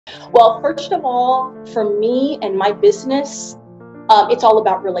Well, first of all, for me and my business, it's all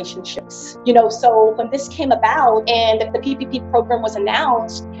about relationships. So when this came about and the PPP program was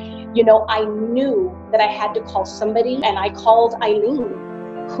announced, I knew that I had to call somebody, and I called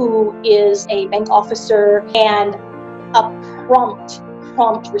Eileen, who is a bank officer, and a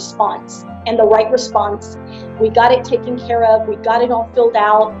prompt response, and the right response. We got it taken care of. We got it all filled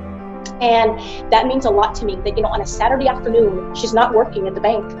out. And that means a lot to me that, on a Saturday afternoon, she's not working at the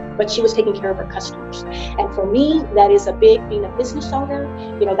bank, but she was taking care of her customers. And for me, that is being a business owner.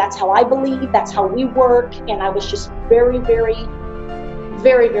 That's how I believe, that's how we work. And I was just very, very,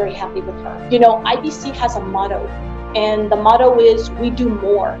 very, very happy with her. IBC has a motto, and the motto is, we do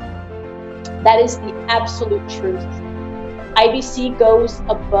more. That is the absolute truth. IBC goes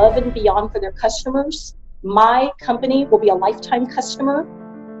above and beyond for their customers. My company will be a lifetime customer.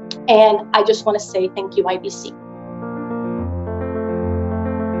 And I just want to say thank you, IBC.